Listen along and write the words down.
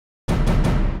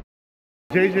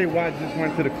J.J. Watt just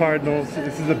went to the Cardinals.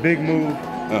 This is a big move.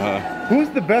 Who's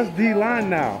the best D-line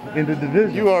now in the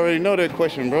division? You already know that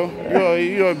question, bro.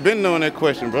 You already been knowing that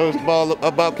question, bro. It's all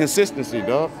about consistency,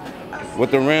 dog.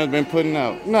 What the Rams been putting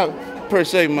out. Not per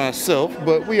se myself,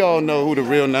 but we all know who the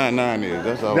real 9-9 is.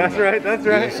 That's all. That's right. That's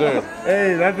right. Yes, sir.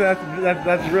 Hey,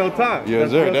 that's real talk.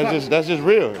 Yes, sir. That's just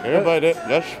real. Everybody,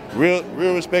 that's real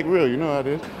respect, real. You know how it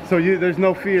is. So there's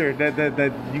no fear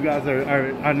that you guys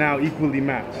are now equally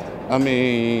matched. I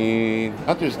mean,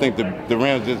 I just think the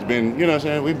Rams just been, you know what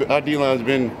I'm saying? Our D-line's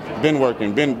been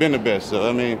working, been the best. So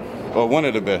I mean, or one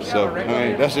of the best. So I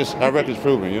mean, that's just our record's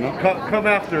proven, you know. Come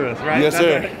after us, right? Yes,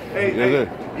 sir. Hey, yes,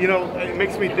 sir. You know, it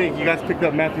makes me think. You guys picked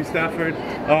up Matthew Stafford,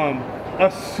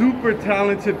 a super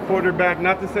talented quarterback.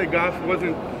 Not to say Goff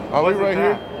wasn't. Are we right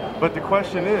here? But the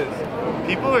question is,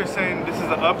 people are saying this is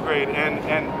an upgrade,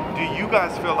 and do you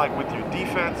guys feel like with your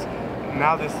defense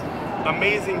now this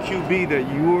amazing QB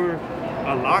that you're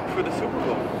a lock for the Super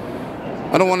Bowl?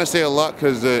 I don't want to say a lot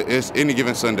because it's any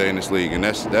given Sunday in this league, and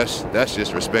that's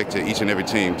just respect to each and every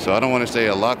team. So I don't want to say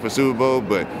a lock for Super Bowl,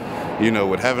 but you know,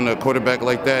 with having a quarterback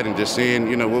like that and just seeing,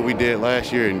 you know, what we did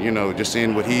last year and, you know, just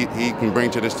seeing what he can bring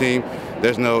to this team,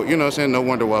 there's no, you know what I'm saying, no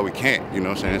wonder why we can't, you know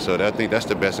what I'm saying? So I think that's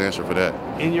the best answer for that.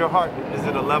 In your heart, is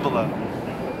it a level up?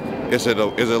 Is it a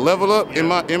level up?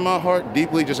 Yeah. In my heart,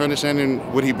 deeply just understanding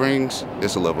what he brings,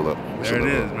 it's a level up. There it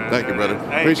is, man. Thank you, brother.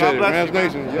 Hey, Appreciate it. God bless Rams you, man.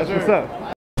 Nation. Yes, sir. What's up?